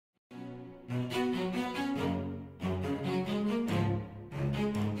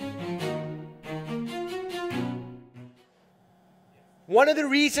One of the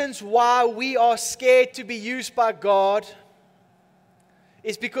reasons why we are scared to be used by God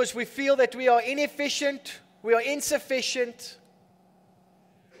is because we feel that we are inefficient, we are insufficient,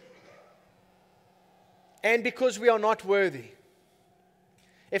 and because we are not worthy.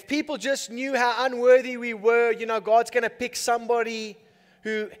 If people just knew how unworthy we were, God's going to pick somebody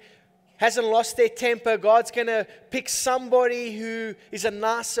who hasn't lost their temper. God's going to pick somebody who is a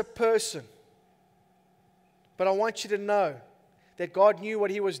nicer person. But I want you to know that God knew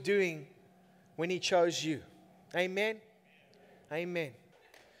what He was doing when He chose you. Amen? Amen.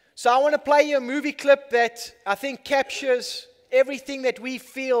 So I want to play you a movie clip that I think captures everything that we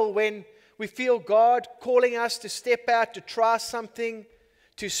feel when we feel God calling us to step out, to try something,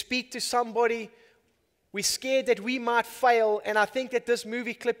 to speak to somebody. We're scared that we might fail, and I think that this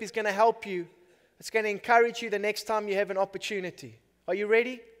movie clip is going to help you. It's going to encourage you the next time you have an opportunity. Are you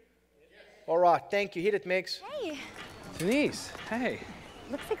ready? Yes. All right, thank you. Hit it, Megs. Hey. Denise, hey.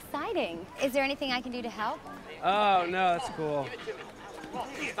 Looks exciting. Is there anything I can do to help? Oh, no, that's cool.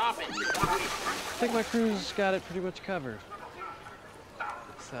 Stop it. I think my crew's got it pretty much covered.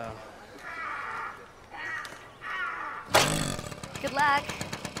 So. Good luck.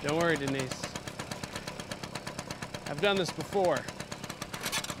 Don't worry, Denise. I've done this before.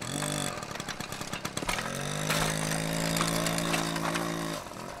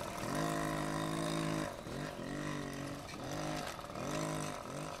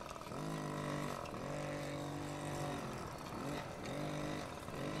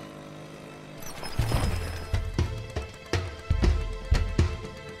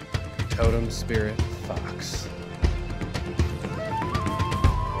 Totem Spirit Fox.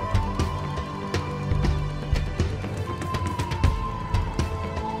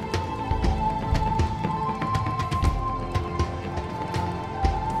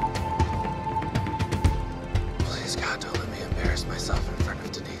 Please, God, don't let me embarrass myself in front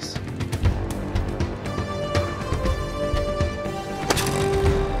of Denise.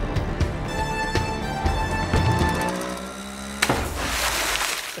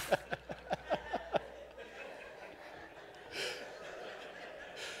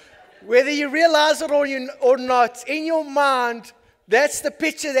 Whether you realize it or not, in your mind, that's the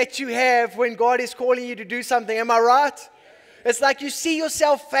picture that you have when God is calling you to do something. Am I right? It's like you see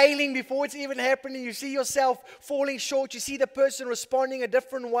yourself failing before it's even happening. You see yourself falling short. You see the person responding a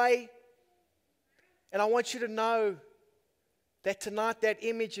different way. And I want you to know that tonight that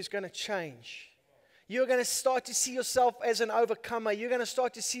image is going to change. You're going to start to see yourself as an overcomer. You're going to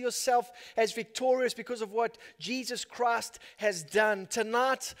start to see yourself as victorious because of what Jesus Christ has done.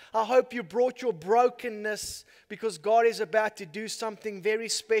 Tonight, I hope you brought your brokenness because God is about to do something very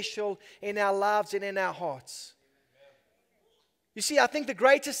special in our lives and in our hearts. You see, I think the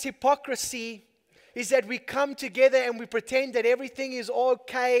greatest hypocrisy is that we come together and we pretend that everything is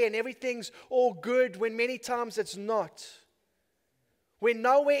okay and everything's all good when many times it's not. When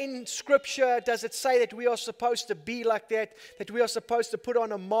nowhere in Scripture does it say that we are supposed to be like that we are supposed to put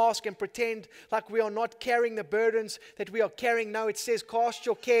on a mask and pretend like we are not carrying the burdens that we are carrying. No, it says, cast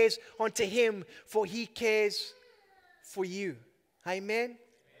your cares onto Him, for He cares for you. Amen?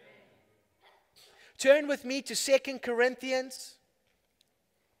 Turn with me to 2 Corinthians.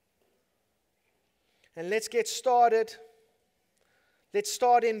 And let's get started. Let's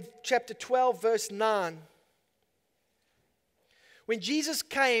start in chapter 12, verse 9. When Jesus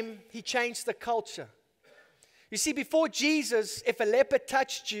came, He changed the culture. You see, before Jesus, if a leper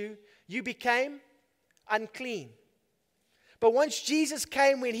touched you, you became unclean. But once Jesus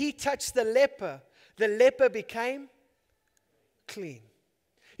came, when He touched the leper became clean.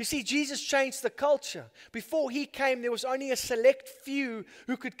 You see, Jesus changed the culture. Before He came, there was only a select few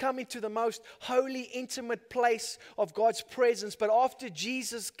who could come into the most holy, intimate place of God's presence. But after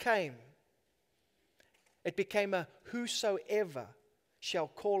Jesus came, it became a whosoever shall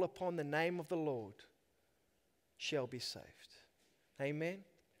call upon the name of the Lord shall be saved. Amen.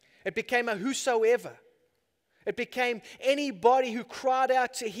 It became a whosoever. It became anybody who cried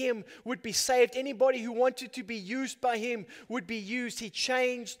out to Him would be saved. Anybody who wanted to be used by Him would be used. He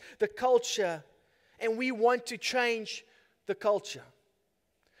changed the culture, and we want to change the culture.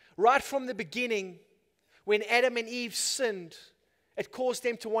 Right from the beginning, when Adam and Eve sinned, it caused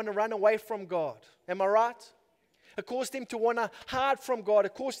them to want to run away from God. Am I right? It caused them to want to hide from God.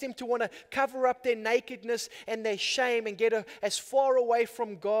 It caused them to want to cover up their nakedness and their shame and get as far away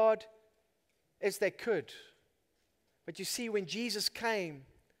from God as they could. But you see, when Jesus came,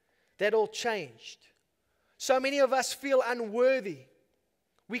 that all changed. So many of us feel unworthy.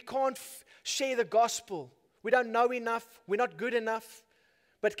 We can't share the gospel. We don't know enough. We're not good enough.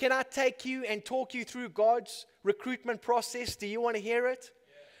 But can I take you and talk you through God's recruitment process? Do you want to hear it?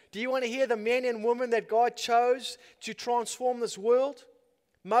 Do you want to hear the men and women that God chose to transform this world?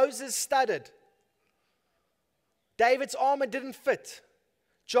 Moses stuttered. David's armor didn't fit.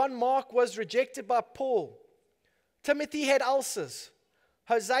 John Mark was rejected by Paul. Timothy had ulcers.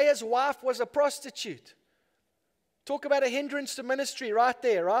 Hosea's wife was a prostitute. Talk about a hindrance to ministry right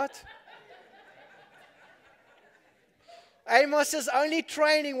there, right? Amos's only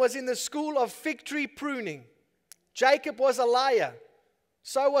training was in the school of fig tree pruning. Jacob was a liar.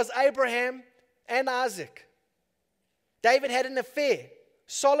 So was Abraham and Isaac. David had an affair.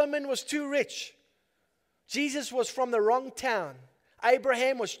 Solomon was too rich. Jesus was from the wrong town.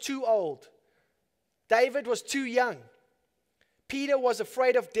 Abraham was too old. David was too young. Peter was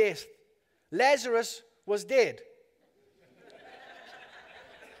afraid of death. Lazarus was dead.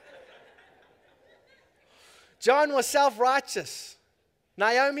 John was self-righteous.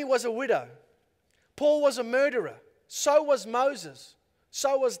 Naomi was a widow. Paul was a murderer. So was Moses.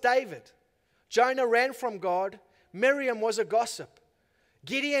 So was David. Jonah ran from God. Miriam was a gossip.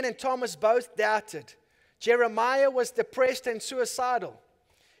 Gideon and Thomas both doubted. Jeremiah was depressed and suicidal.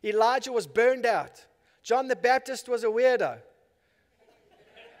 Elijah was burned out. John the Baptist was a weirdo.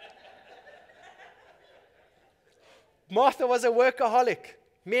 Martha was a workaholic.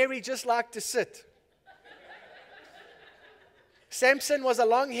 Mary just liked to sit. Samson was a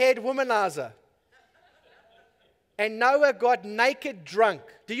long-haired womanizer. And Noah got naked drunk.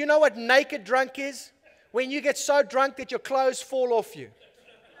 Do you know what naked drunk is? When you get so drunk that your clothes fall off you.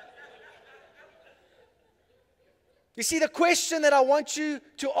 You see, the question that I want you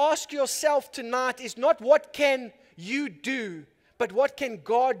to ask yourself tonight is not what can you do, but what can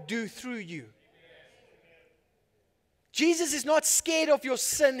God do through you? Jesus is not scared of your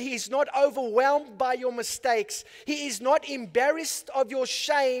sin. He is not overwhelmed by your mistakes. He is not embarrassed of your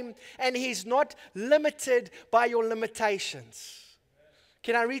shame, and He is not limited by your limitations.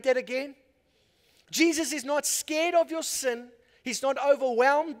 Can I read that again? Jesus is not scared of your sin. He's not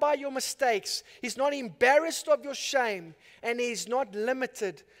overwhelmed by your mistakes. He's not embarrassed of your shame, and He's not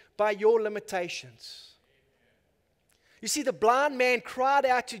limited by your limitations. You see, the blind man cried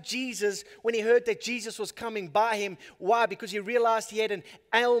out to Jesus when he heard that Jesus was coming by him. Why? Because he realized he had an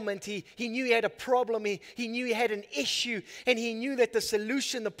ailment. He knew he had a problem. He knew he had an issue. And he knew that the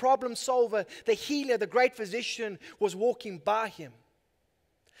solution, the problem solver, the healer, the great physician was walking by him.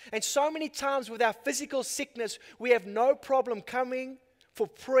 And so many times with our physical sickness, we have no problem coming for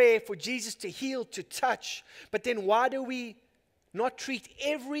prayer, for Jesus to heal, to touch. But then why do we not treat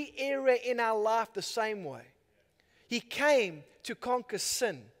every area in our life the same way? He came to conquer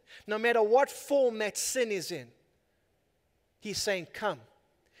sin, no matter what form that sin is in. He's saying, come.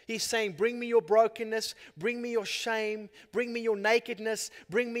 He's saying, bring me your brokenness, bring me your shame, bring me your nakedness,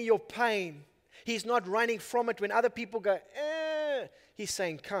 bring me your pain. He's not running from it when other people go, eh. He's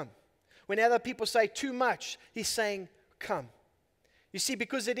saying, come. When other people say too much, He's saying, come. You see,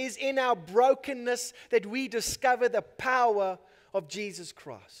 because it is in our brokenness that we discover the power of Jesus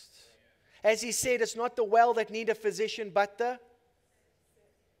Christ. As He said, it's not the well that need a physician, but the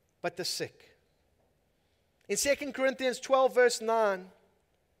sick. In 2 Corinthians 12, verse 9,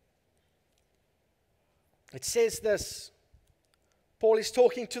 it says this. Paul is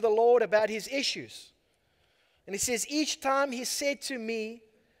talking to the Lord about his issues. And he says, each time He said to me,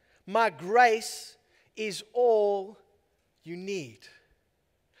 my grace is all you need.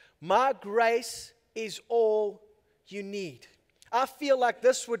 My grace is all you need. I feel like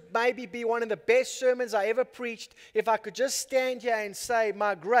this would maybe be one of the best sermons I ever preached if I could just stand here and say,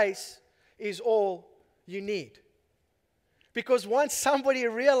 my grace is all you need. Because once somebody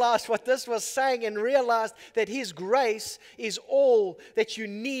realized what this was saying and realized that His grace is all that you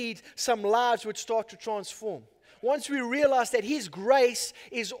need, some lives would start to transform. Once we realize that His grace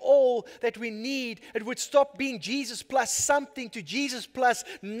is all that we need, it would stop being Jesus plus something to Jesus plus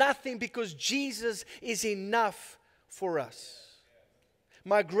nothing, because Jesus is enough for us.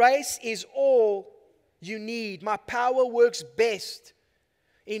 My grace is all you need. My power works best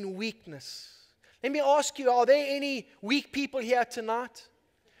in weakness. Let me ask you, are there any weak people here tonight?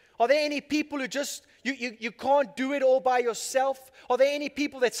 Are there any people who just, you can't do it all by yourself? Are there any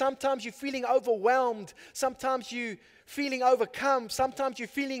people that sometimes you're feeling overwhelmed, sometimes you're feeling overcome, sometimes you're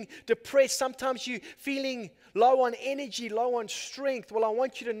feeling depressed, sometimes you're feeling low on energy, low on strength? Well, I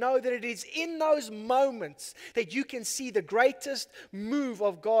want you to know that it is in those moments that you can see the greatest move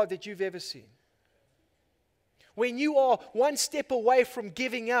of God that you've ever seen. When you are one step away from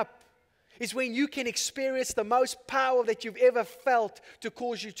giving up, is when you can experience the most power that you've ever felt to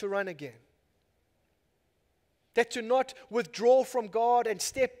cause you to run again. That to not withdraw from God and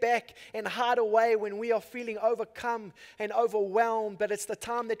step back and hide away when we are feeling overcome and overwhelmed, but it's the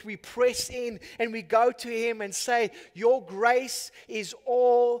time that we press in and we go to Him and say, your grace is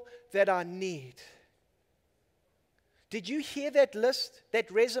all that I need. Did you hear that list,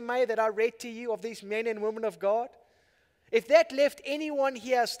 that resume that I read to you of these men and women of God? If that left anyone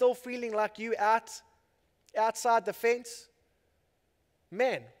here still feeling like you outside the fence,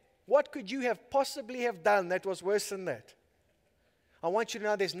 man, what could you have possibly have done that was worse than that? I want you to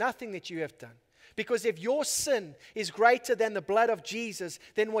know there's nothing that you have done. Because if your sin is greater than the blood of Jesus,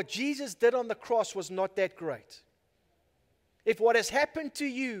 then what Jesus did on the cross was not that great. If what has happened to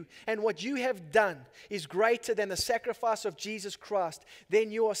you and what you have done is greater than the sacrifice of Jesus Christ, then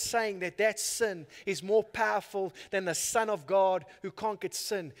you are saying that that sin is more powerful than the Son of God who conquered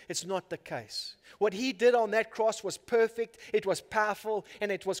sin. It's not the case. What He did on that cross was perfect, it was powerful,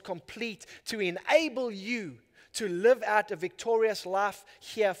 and it was complete to enable you to live out a victorious life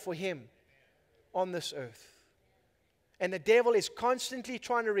here for Him on this earth. And the devil is constantly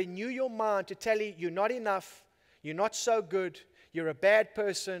trying to renew your mind to tell you you're not enough. You're not so good. You're a bad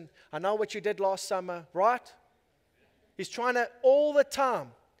person. I know what you did last summer, right? He's trying to all the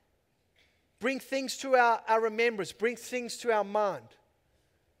time bring things to our remembrance, bring things to our mind.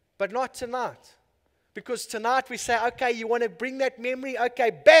 But not tonight. Because tonight we say, okay, you want to bring that memory?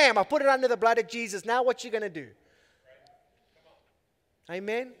 Okay, bam, I put it under the blood of Jesus. Now what you going to do?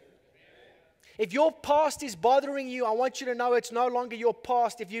 Amen? If your past is bothering you, I want you to know it's no longer your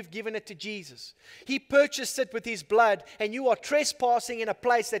past if you've given it to Jesus. He purchased it with His blood, and you are trespassing in a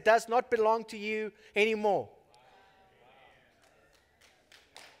place that does not belong to you anymore.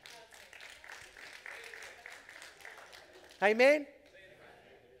 Amen?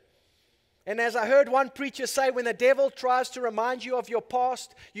 And as I heard one preacher say, when the devil tries to remind you of your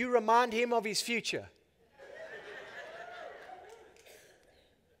past, you remind him of his future.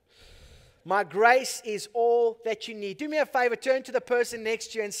 My grace is all that you need. Do me a favor, turn to the person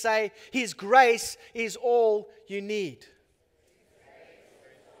next to you and say, His grace is all you need.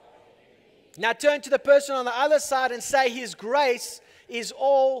 Now turn to the person on the other side and say, His grace is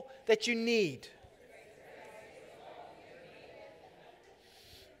all that you need.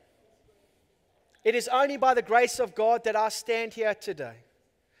 It is only by the grace of God that I stand here today.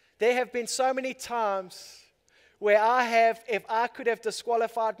 There have been so many times where if I could have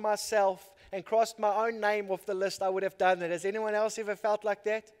disqualified myself and crossed my own name off the list, I would have done it. Has anyone else ever felt like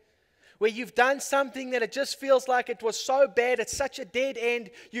that? Where you've done something that it just feels like it was so bad, it's such a dead end,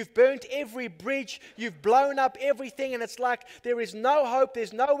 you've burnt every bridge, you've blown up everything, and it's like there is no hope,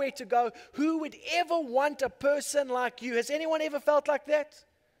 there's nowhere to go. Who would ever want a person like you? Has anyone ever felt like that?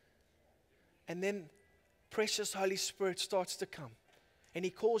 And then precious Holy Spirit starts to come, and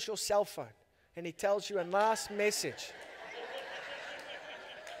He calls your cell phone, and He tells you a nice message.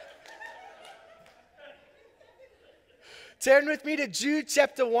 Turn with me to Jude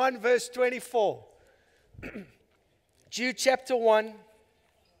chapter 1, verse 24. Jude chapter 1,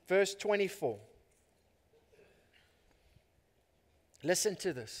 verse 24. Listen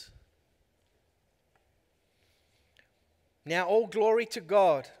to this. Now all glory to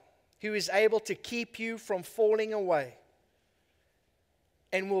God, who is able to keep you from falling away,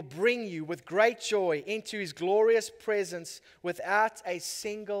 and will bring you with great joy into His glorious presence without a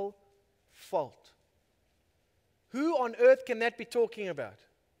single fault. Who on earth can that be talking about?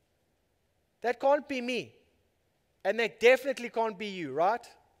 That can't be me. And that definitely can't be you, right?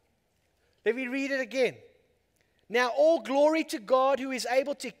 Let me read it again. Now all glory to God, who is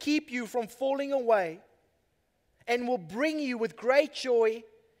able to keep you from falling away, and will bring you with great joy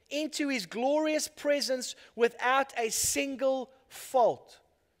into His glorious presence without a single fault.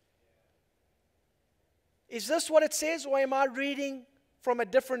 Is this what it says, or am I reading from a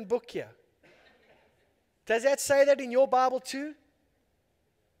different book here? Does that say that in your Bible too?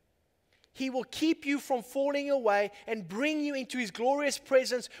 He will keep you from falling away and bring you into His glorious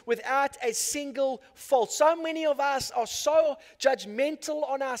presence without a single fault. So many of us are so judgmental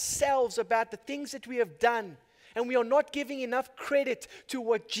on ourselves about the things that we have done, and we are not giving enough credit to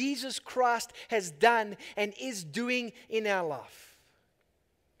what Jesus Christ has done and is doing in our life.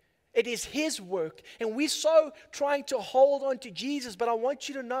 It is His work, and we're so trying to hold on to Jesus, but I want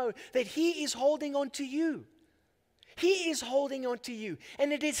you to know that He is holding on to you. He is holding on to you,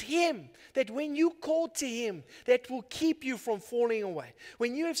 and it is Him that when you call to Him that will keep you from falling away.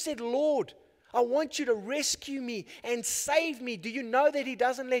 When you have said, Lord, I want you to rescue me and save me, do you know that He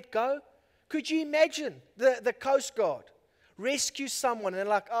doesn't let go? Could you imagine the Coast Guard rescue someone and they're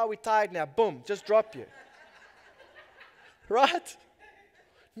like, oh, we're tired now, boom, just drop you. Right?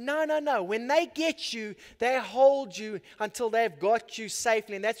 No, no, no. When they get you, they hold you until they've got you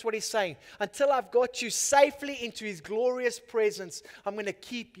safely. And that's what he's saying. Until I've got you safely into his glorious presence, I'm going to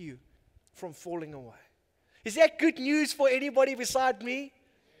keep you from falling away. Is that good news for anybody beside me?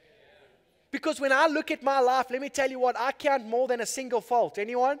 Because when I look at my life, let me tell you what, I count more than a single fault.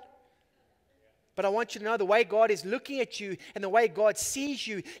 Anyone? But I want you to know the way God is looking at you and the way God sees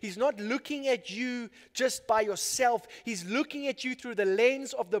you, He's not looking at you just by yourself. He's looking at you through the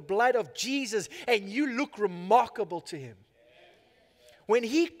lens of the blood of Jesus, and you look remarkable to Him. When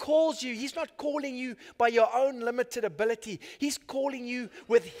He calls you, He's not calling you by your own limited ability. He's calling you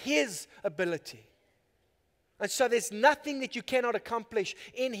with His ability. And so there's nothing that you cannot accomplish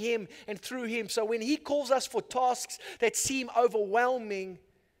in Him and through Him. So when He calls us for tasks that seem overwhelming,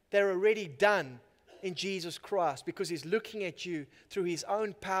 they're already done in Jesus Christ, because He's looking at you through His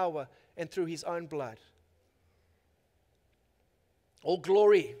own power and through His own blood. All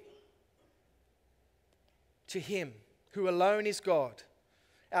glory to Him who alone is God,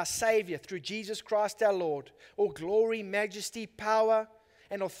 our Savior, through Jesus Christ our Lord. All glory, majesty, power,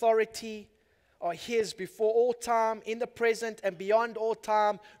 and authority are His before all time, in the present, and beyond all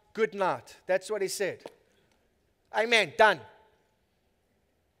time. Good night. That's what He said. Amen. Done.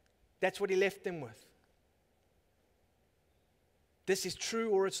 That's what He left them with. This is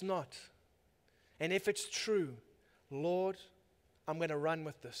true or it's not. And if it's true, Lord, I'm going to run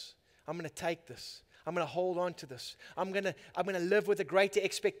with this. I'm going to take this. I'm going to hold on to this. I'm going to live with a greater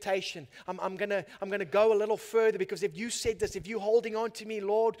expectation. I'm going to go a little further, because if you said this, if you're holding on to me,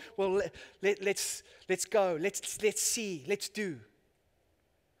 Lord, well, let's go. Let's see. Let's do.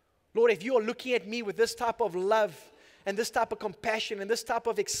 Lord, if you are looking at me with this type of love and this type of compassion and this type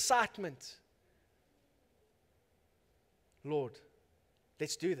of excitement, Lord,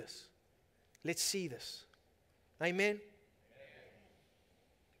 let's do this. Let's see this. Amen.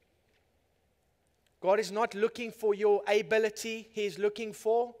 God is not looking for your ability. He is looking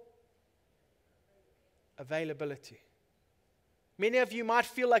for availability. Many of you might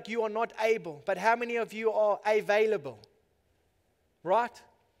feel like you are not able, but how many of you are available? Right?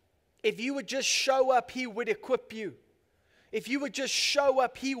 If you would just show up, He would equip you. If you would just show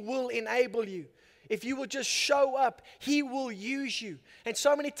up, He will enable you. If you will just show up, He will use you. And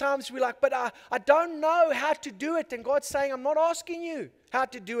so many times we're like, but I don't know how to do it. And God's saying, I'm not asking you how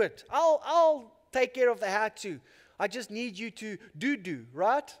to do it. I'll take care of the how to. I just need you to do,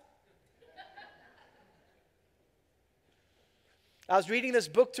 right? I was reading this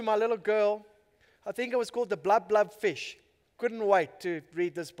book to my little girl. I think it was called The Blub Fish. Couldn't wait to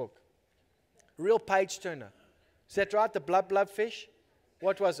read this book. Real page turner. Is that right? The Blub Fish?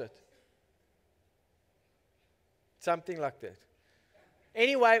 What was it? Something like that.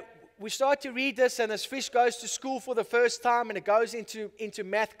 Anyway, we start to read this, and this fish goes to school for the first time, and it goes into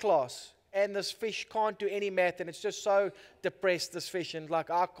math class. And this fish can't do any math, and it's just so depressed, this fish. And like,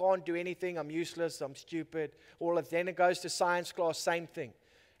 I can't do anything, I'm useless, I'm stupid. All of that. Then it goes to science class, same thing.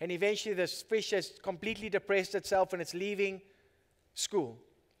 And eventually this fish has completely depressed itself, and it's leaving school.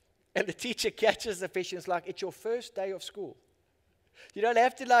 And the teacher catches the fish and is like, it's your first day of school. You don't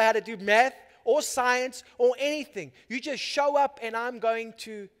have to know how to do math or science or anything. You just show up and I'm going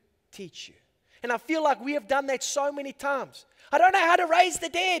to teach you. And I feel like we have done that so many times. I don't know how to raise the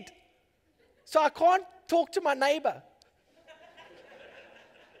dead, so I can't talk to my neighbor.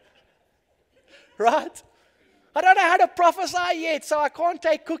 Right? I don't know how to prophesy yet, so I can't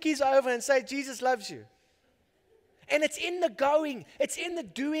take cookies over and say, Jesus loves you. And it's in the going, it's in the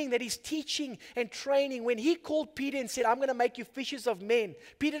doing that He's teaching and training. When He called Peter and said, I'm going to make you fishers of men,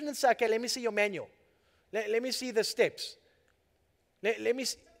 Peter didn't say, okay, let me see your manual. Let me see the steps. Let me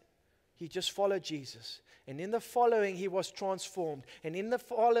see. He just followed Jesus. And in the following, he was transformed. And in the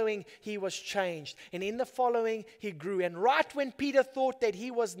following, he was changed. And in the following, he grew. And right when Peter thought that he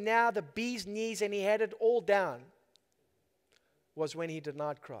was now the bee's knees and he had it all down, was when he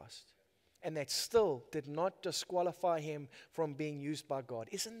denied Christ. And that still did not disqualify him from being used by God.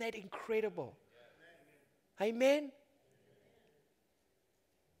 Isn't that incredible? Amen?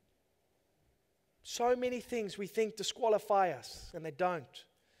 So many things we think disqualify us, and they don't.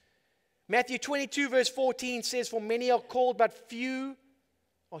 Matthew 22 verse 14 says, for many are called, but few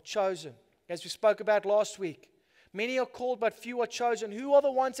are chosen. As we spoke about last week. Many are called, but few are chosen. Who are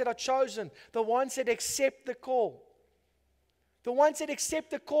the ones that are chosen? The ones that accept the call. The ones that accept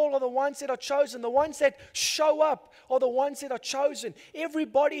the call are the ones that are chosen. The ones that show up are the ones that are chosen.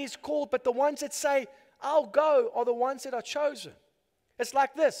 Everybody is called, but the ones that say, I'll go, are the ones that are chosen. It's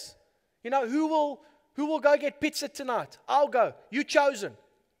like this. You know, who will go get pizza tonight? I'll go. You chosen.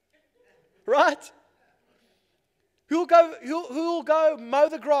 Right? Who'll go mow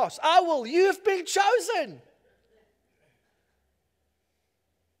the grass? I will. You've been chosen.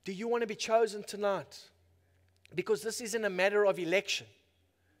 Do you want to be chosen tonight? Because this isn't a matter of election.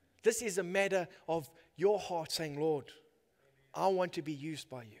 This is a matter of your heart saying, Lord, I want to be used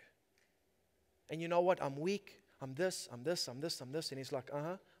by you. And you know what? I'm weak. I'm this. And he's like,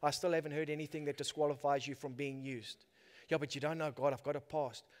 I still haven't heard anything that disqualifies you from being used. Yeah, but you don't know God. I've got a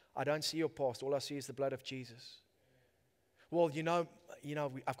past. I don't see your past. All I see is the blood of Jesus. Well,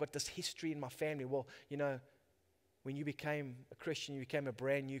 I've got this history in my family. Well, when you became a Christian, you became a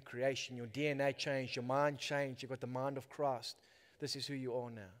brand new creation. Your DNA changed. Your mind changed. You've got the mind of Christ. This is who you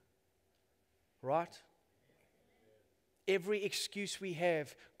are now. Right? Every excuse we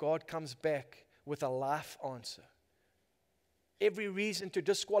have, God comes back with a life answer. Every reason to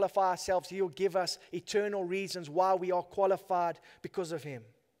disqualify ourselves, He'll give us eternal reasons why we are qualified because of Him.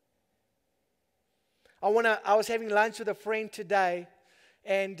 I was having lunch with a friend today,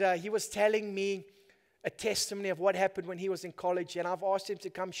 and he was telling me a testimony of what happened when he was in college, and I've asked him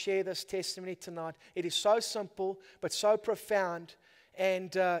to come share this testimony tonight. It is so simple, but so profound, and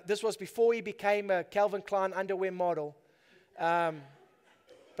this was before he became a Calvin Klein underwear model.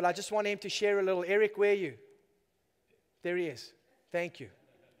 But I just want him to share a little. Eric, where are you? There he is. Thank you.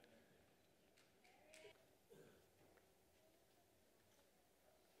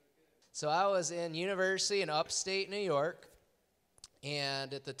 So I was in university in upstate New York,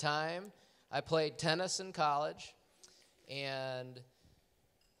 and at the time, I played tennis in college, and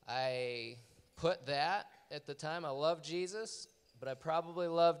I put that at the time. I loved Jesus, but I probably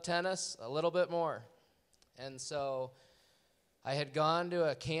loved tennis a little bit more. And so I had gone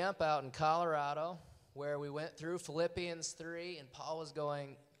to a camp out in Colorado where we went through Philippians 3, and Paul was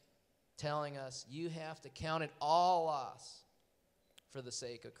telling us, you have to count it all loss for the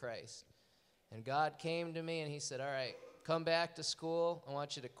sake of Christ. And God came to me and He said, all right, come back to school. I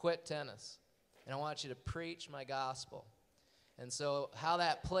want you to quit tennis, and I want you to preach my gospel. And so how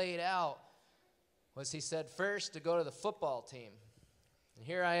that played out was He said first to go to the football team. And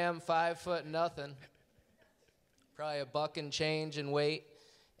here I am, 5 foot nothing, probably a buck and change in weight.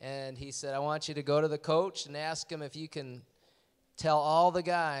 And He said, I want you to go to the coach and ask him if you can tell all the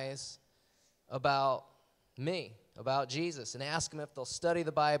guys about me, about Jesus, and ask them if they'll study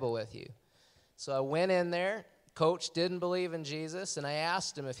the Bible with you. So I went in there. Coach didn't believe in Jesus, and I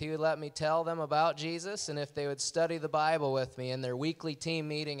asked him if he would let me tell them about Jesus and if they would study the Bible with me in their weekly team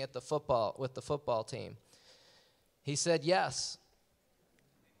meeting with the football team. He said yes.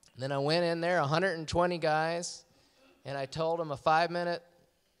 Then I went in there, 120 guys, and I told them a 5-minute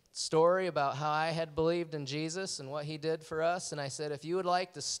story about how I had believed in Jesus and what He did for us. And I said, if you would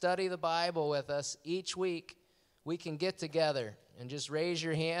like to study the Bible with us each week, we can get together and just raise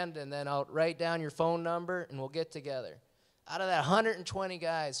your hand, and then I'll write down your phone number and we'll get together. Out of that 120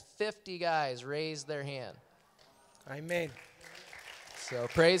 guys, 50 guys raised their hand. Amen. So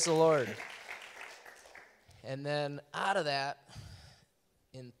praise the Lord. And then out of that,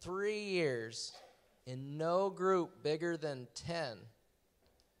 in 3 years, in no group bigger than 10,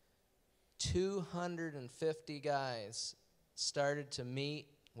 250 guys started to meet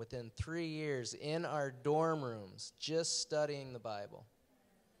within 3 years in our dorm rooms just studying the Bible.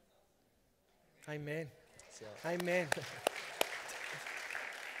 Amen. Amen.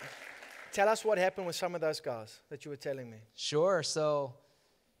 Tell us what happened with some of those guys that you were telling me. Sure. So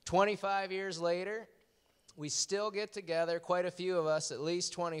 25 years later, we still get together, quite a few of us, at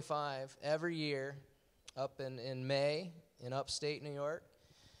least 25, every year up in May in upstate New York.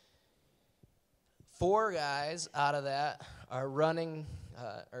 4 guys out of that are running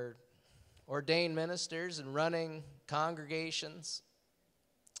or ordained ministers and running congregations.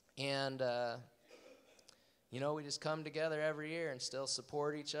 And, we just come together every year and still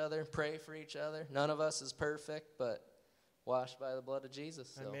support each other, pray for each other. None of us is perfect, but washed by the blood of Jesus.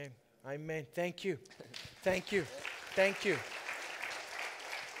 So. Amen. Amen. Thank you. Thank you. Thank you.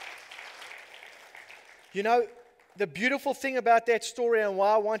 The beautiful thing about that story and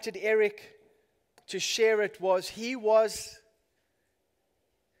why I wanted Eric to share it was he was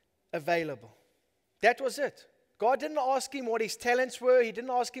available. That was it. God didn't ask him what his talents were. He didn't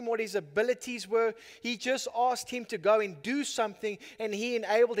ask him what his abilities were. He just asked him to go and do something, and He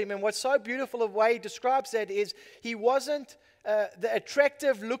enabled him. And what's so beautiful of the way He describes that is he wasn't the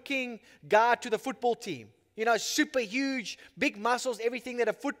attractive-looking guy to the football team. Super huge, big muscles, everything that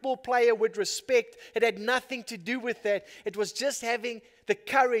a football player would respect. It had nothing to do with that. It was just having the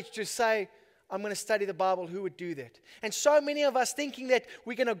courage to say, I'm going to study the Bible. Who would do that? And so many of us thinking that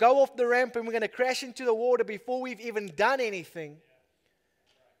we're going to go off the ramp and we're going to crash into the water before we've even done anything.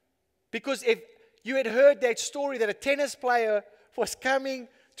 Because if you had heard that story that a tennis player was coming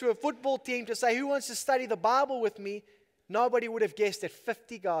to a football team to say, who wants to study the Bible with me? Nobody would have guessed that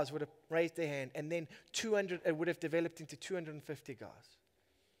 50 guys would have raised their hand, and then 200, it would have developed into 250 guys.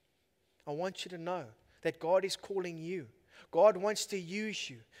 I want you to know that God is calling you. God wants to use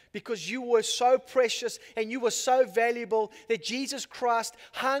you because you were so precious and you were so valuable that Jesus Christ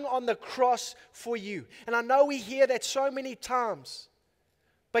hung on the cross for you. And I know we hear that so many times,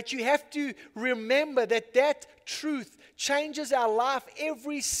 but you have to remember that that truth changes our life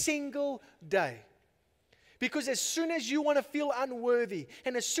every single day. Because as soon as you want to feel unworthy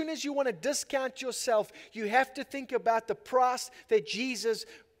and as soon as you want to discount yourself, you have to think about the price that Jesus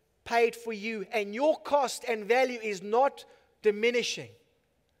paid for you. And your cost and value is not diminishing.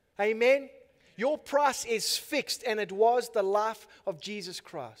 Amen? Your price is fixed, and it was the life of Jesus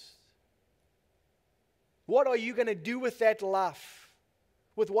Christ. What are you going to do with that life?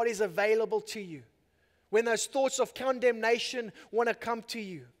 With what is available to you? When those thoughts of condemnation want to come to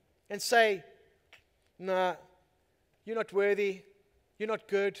you and say, nah, you're not worthy, you're not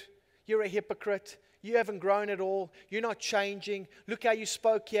good, you're a hypocrite, you haven't grown at all, you're not changing, look how you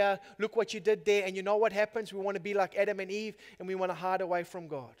spoke here, look what you did there, and you know what happens? We want to be like Adam and Eve, and we want to hide away from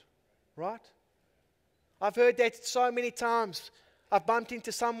God, right? I've heard that so many times. I've bumped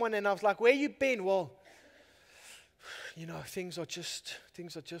into someone and I was like, where you been? Well, you know, things are just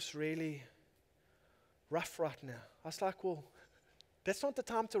really rough right now. I was like, well, that's not the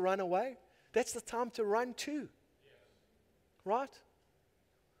time to run away. That's the time to run to. Right?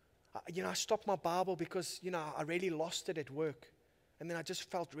 I stopped my Bible because, I really lost it at work. And then I just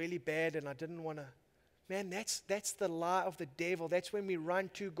felt really bad and I didn't want to. Man, that's the lie of the devil. That's when we run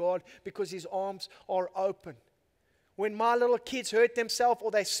to God because His arms are open. When my little kids hurt themselves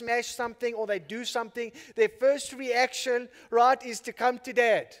or they smash something or they do something, their first reaction, right, is to come to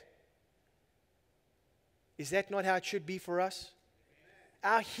Dad. Is that not how it should be for us?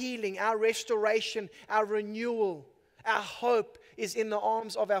 Our healing, our restoration, our renewal, our hope is in the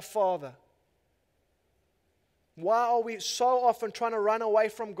arms of our Father. Why are we so often trying to run away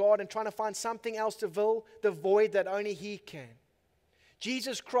from God and trying to find something else to fill the void that only He can?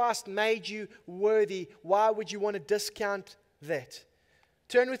 Jesus Christ made you worthy. Why would you want to discount that?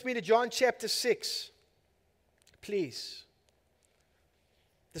 Turn with me to John chapter 6, please.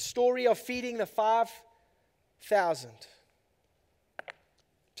 The story of feeding the 5,000.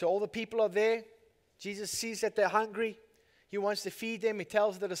 So all the people are there. Jesus sees that they're hungry. He wants to feed them. He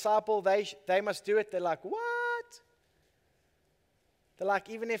tells the disciple they must do it. They're like, what? They're like,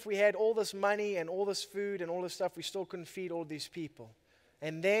 even if we had all this money and all this food and all this stuff, we still couldn't feed all these people.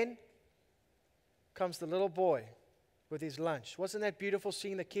 And then comes the little boy with his lunch. Wasn't that beautiful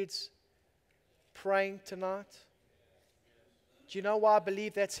seeing the kids praying tonight? Do you know why I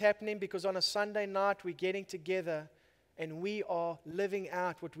believe that's happening? Because on a Sunday night, we're getting together and we are living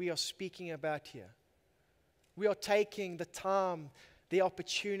out what we are speaking about here. We are taking the time, the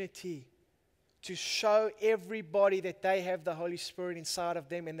opportunity to show everybody that they have the Holy Spirit inside of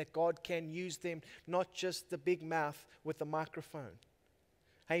them and that God can use them, not just the big mouth with the microphone.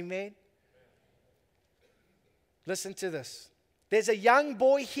 Amen? Listen to this. There's a young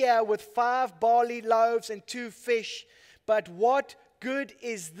boy here with 5 barley loaves and 2 fish, but what good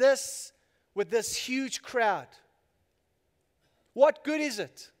is this with this huge crowd? What good is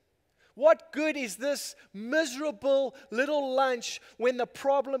it? What good is this miserable little lunch when the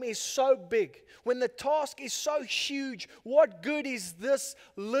problem is so big? When the task is so huge, what good is this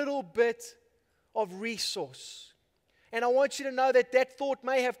little bit of resource? And I want you to know that that thought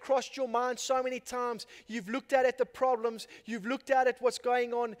may have crossed your mind so many times. You've looked out at the problems. You've looked out at what's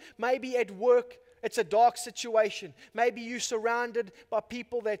going on. Maybe at work, it's a dark situation. Maybe you're surrounded by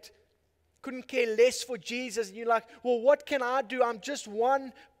people that couldn't care less for Jesus. And you're like, well, what can I do? I'm just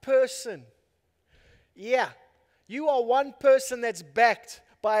one person. Yeah, you are one person that's backed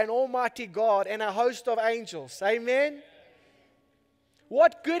by an almighty God and a host of angels. Amen?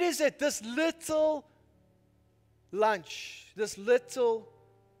 What good is it, this little lunch, this little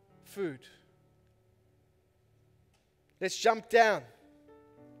food? Let's jump down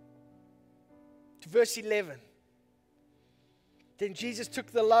to verse 11. Then Jesus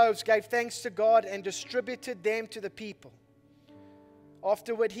took the loaves, gave thanks to God, and distributed them to the people.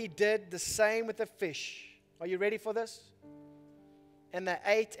 Afterward, He did the same with the fish. Are you ready for this? And they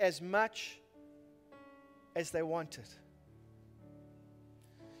ate as much as they wanted.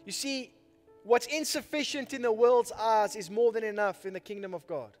 You see, what's insufficient in the world's eyes is more than enough in the kingdom of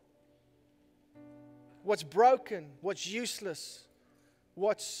God. What's broken, what's useless,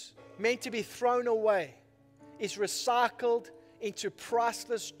 what's meant to be thrown away is recycled into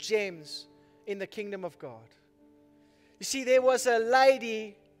priceless gems in the kingdom of God. You see, there was a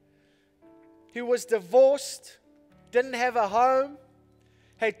lady who was divorced, didn't have a home,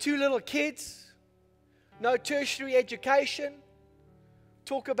 had 2 little kids, no tertiary education.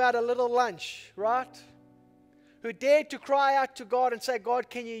 Talk about a little lunch, right? Who dared to cry out to God and say, God,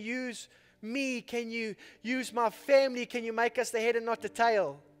 can you use me? Can you use my family? Can you make us the head and not the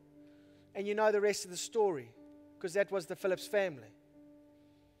tail? And you know the rest of the story, because that was the Phillips family.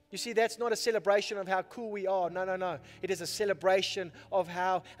 You see, that's not a celebration of how cool we are. No, no, no. It is a celebration of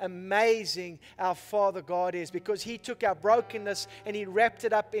how amazing our Father God is, because He took our brokenness and He wrapped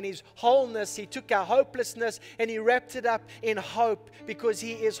it up in His wholeness. He took our hopelessness and He wrapped it up in hope, because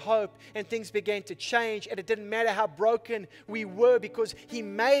He is hope. And things began to change, and it didn't matter how broken we were, because He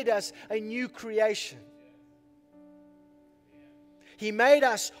made us a new creation. He made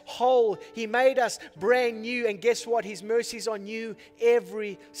us whole. He made us brand new. And guess what? His mercies are new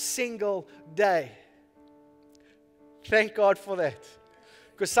every single day. Thank God for that.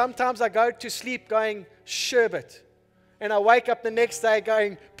 Because sometimes I go to sleep going, sherbet. And I wake up the next day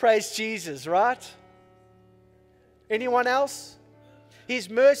going, praise Jesus, right? Anyone else? His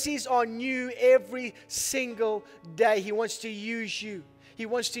mercies are new every single day. He wants to use you. He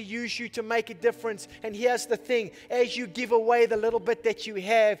wants to use you to make a difference. And here's the thing. As you give away the little bit that you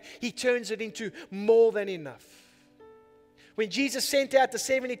have, He turns it into more than enough. When Jesus sent out the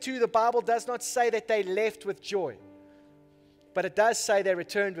 72, the Bible does not say that they left with joy. But it does say they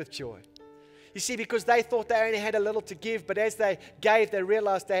returned with joy. You see, because they thought they only had a little to give. But as they gave, they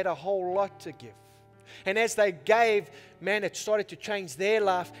realized they had a whole lot to give. And as they gave, man, it started to change their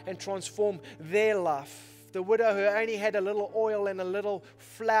life and transform their life. The widow who only had a little oil and a little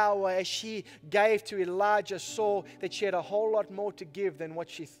flour, as she gave to Elijah, saw that she had a whole lot more to give than what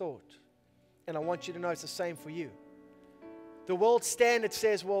she thought. And I want you to know it's the same for you. The world standard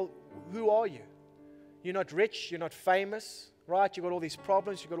says, well, who are you? You're not rich, you're not famous, right? You've got all these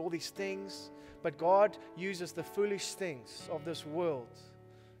problems, you've got all these things. But God uses the foolish things of this world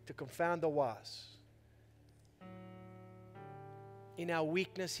to confound the wise. In our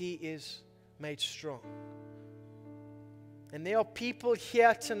weakness, He is made strong. And there are people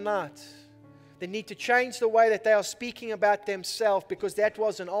here tonight that need to change the way that they are speaking about themselves, because that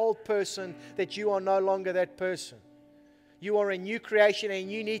was an old person, that you are no longer that person. You are a new creation,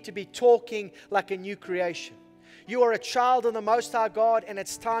 and you need to be talking like a new creation. You are a child of the Most High God, and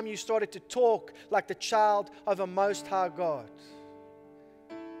it's time you started to talk like the child of a Most High God.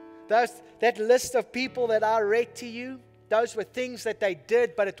 That list of people that I read to you, those were things that they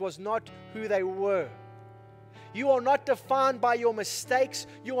did, but it was not who they were. You are not defined by your mistakes.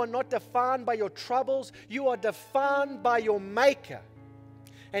 You are not defined by your troubles. You are defined by your Maker.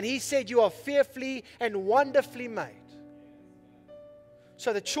 And He said you are fearfully and wonderfully made.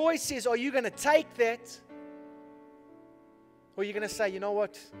 So the choice is, are you going to take that? Or are you going to say, you know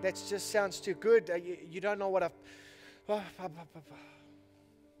what, that just sounds too good. You don't know what I've...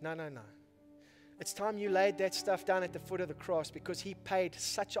 No, no, no. It's time you laid that stuff down at the foot of the cross, because He paid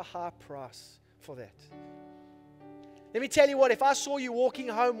such a high price for that. Let me tell you what, if I saw you walking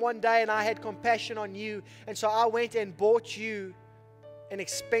home one day and I had compassion on you, and so I went and bought you an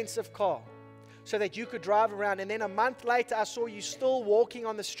expensive car so that you could drive around, and then a month later I saw you still walking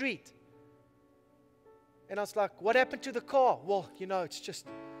on the street. And I was like, what happened to the car? Well, it's just,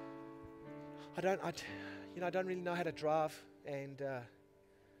 I don't really know how to drive, and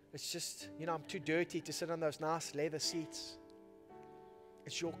it's just, I'm too dirty to sit on those nice leather seats.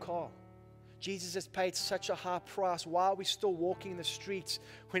 It's your car. Jesus has paid such a high price. Why are we still walking the streets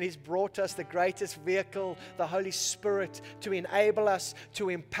when He's brought us the greatest vehicle, the Holy Spirit, to enable us, to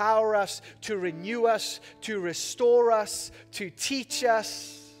empower us, to renew us, to restore us, to teach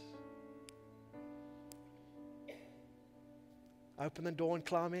us? Open the door and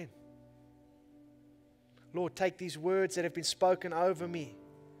climb in. Lord, take these words that have been spoken over me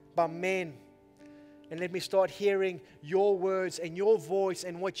by men, and let me start hearing Your words and Your voice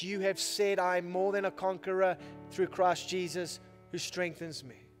and what You have said. I am more than a conqueror through Christ Jesus who strengthens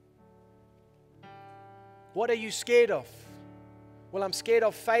me. What are you scared of? Well, I'm scared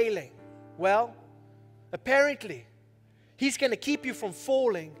of failing. Well, apparently, He's going to keep you from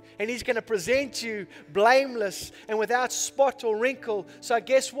falling, and He's going to present you blameless and without spot or wrinkle. So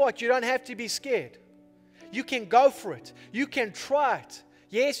guess what? You don't have to be scared. You can go for it. You can try it.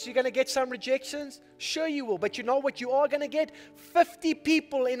 Yes, you're going to get some rejections. Sure you will. But you know what you are going to get? 50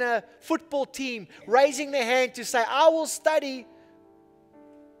 people in a football team raising their hand to say, I will study.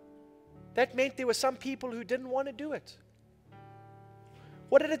 That meant there were some people who didn't want to do it.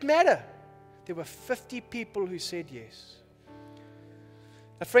 What did it matter? There were 50 people who said yes.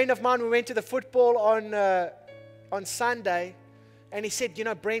 A friend of mine, we went to the football on Sunday, and he said, you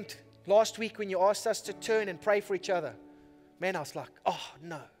know, Brent, last week when you asked us to turn and pray for each other, man, I was like, oh,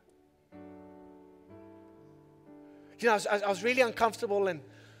 no. You know, I was really uncomfortable, and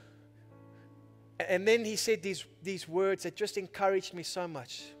then he said these words that just encouraged me so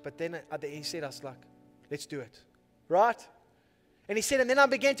much. But then he said, I was like, let's do it. Right? And he said, and then I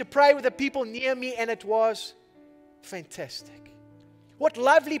began to pray with the people near me, and it was fantastic. What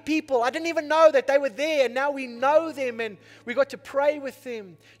lovely people. I didn't even know that they were there, and now we know them, and we got to pray with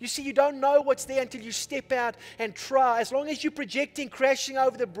them. You see, you don't know what's there until you step out and try. As long as you're projecting, crashing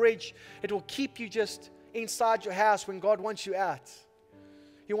over the bridge, it will keep you just inside your house when God wants you out.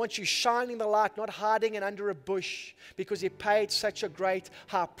 He wants you shining the light, not hiding it under a bush, because He paid such a great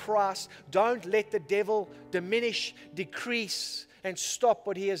high price. Don't let the devil diminish, decrease, and stop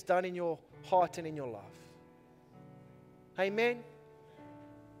what He has done in your heart and in your life. Amen.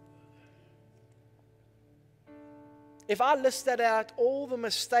 If I listed out all the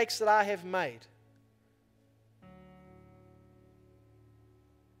mistakes that I have made,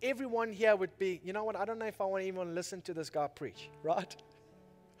 everyone here would be, you know what, I don't know if I want to even listen to this guy preach, right?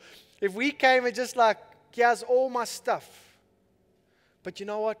 If we came and just like, here's all my stuff. But you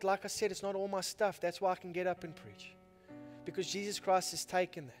know what, like I said, it's not all my stuff. That's why I can get up and preach. Because Jesus Christ has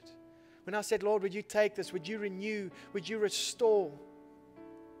taken that. When I said, Lord, would you take this? Would you renew? Would you restore?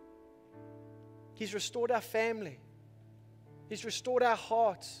 He's restored our family. He's restored our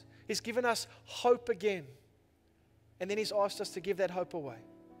hearts. He's given us hope again. And then He's asked us to give that hope away.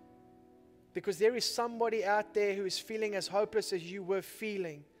 Because there is somebody out there who is feeling as hopeless as you were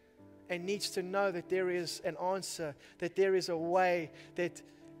feeling and needs to know that there is an answer, that there is a way, that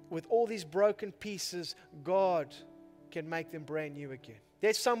with all these broken pieces, God can make them brand new again.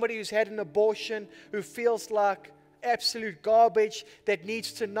 There's somebody who's had an abortion, who feels like absolute garbage, that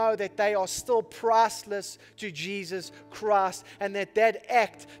needs to know that they are still priceless to Jesus Christ, and that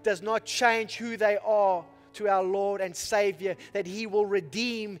act does not change who they are to our Lord and Savior, that He will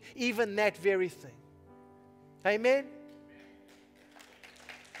redeem even that very thing. Amen?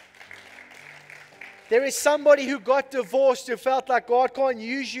 There is somebody who got divorced, who felt like God can't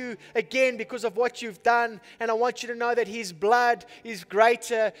use you again because of what you've done, and I want you to know that His blood is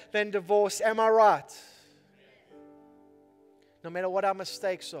greater than divorce. Am I right? No matter what our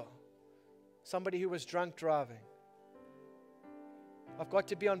mistakes are. Somebody who was drunk driving. I've got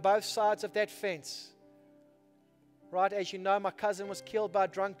to be on both sides of that fence. Right, as you know, my cousin was killed by a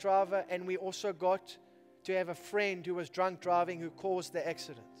drunk driver, and we also got to have a friend who was drunk driving who caused the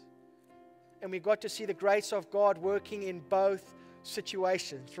accident. And we got to see the grace of God working in both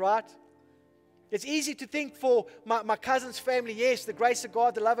situations, right? It's easy to think for my cousin's family, yes, the grace of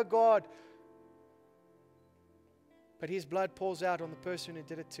God, the love of God. But His blood pours out on the person who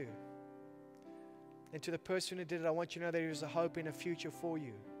did it too. And to the person who did it, I want you to know there is a hope and a future for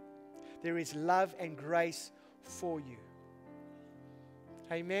you. There is love and grace for you.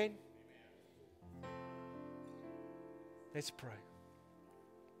 Amen. Let's pray.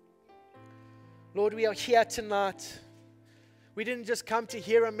 Lord, we are here tonight. We didn't just come to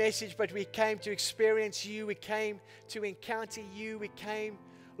hear a message, but we came to experience You. We came to encounter You. We came,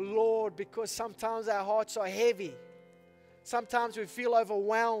 Lord, because sometimes our hearts are heavy. Sometimes we feel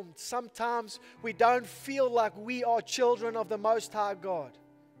overwhelmed. Sometimes we don't feel like we are children of the Most High God.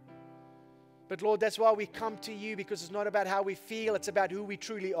 But Lord, that's why we come to You, because it's not about how we feel, it's about who we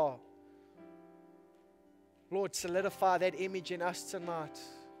truly are. Lord, solidify that image in us tonight,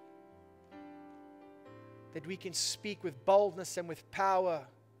 that we can speak with boldness and with power,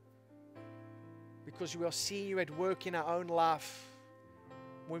 because we are seeing You at work in our own life.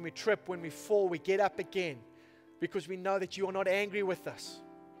 When we trip, when we fall, we get up again, because we know that You are not angry with us.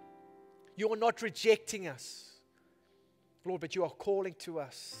 You are not rejecting us. Lord, but You are calling to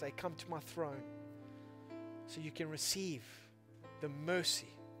us. Say, come to my throne, so You can receive the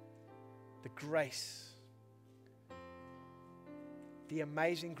mercy, the grace, the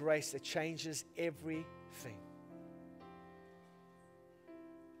amazing grace that changes everything.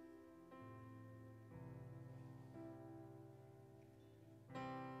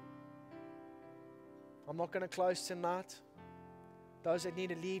 I'm not going to close tonight. Those that need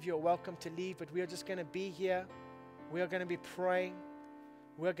to leave, you're welcome to leave, but we are just going to be here. We are going to be praying.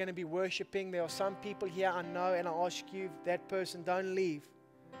 We are going to be worshiping. There are some people here I know, and I ask you, that person, don't leave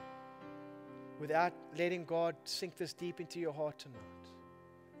without letting God sink this deep into your heart tonight.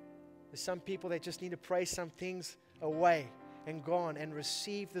 There's some people that just need to pray some things away and gone and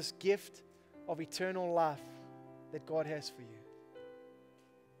receive this gift of eternal life that God has for you.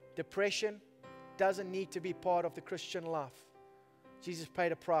 Depression doesn't need to be part of the Christian life. Jesus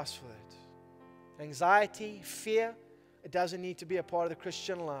paid a price for that. Anxiety, fear, it doesn't need to be a part of the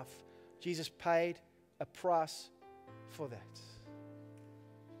Christian life. Jesus paid a price for that.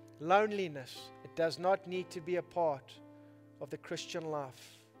 Loneliness, it does not need to be a part of the Christian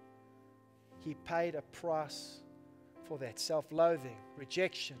life. He paid a price for that. Self-loathing,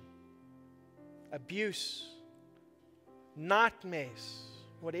 rejection, abuse, nightmares,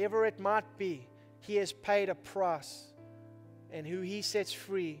 whatever it might be, He has paid a price. And who He sets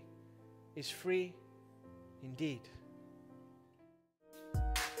free is free indeed.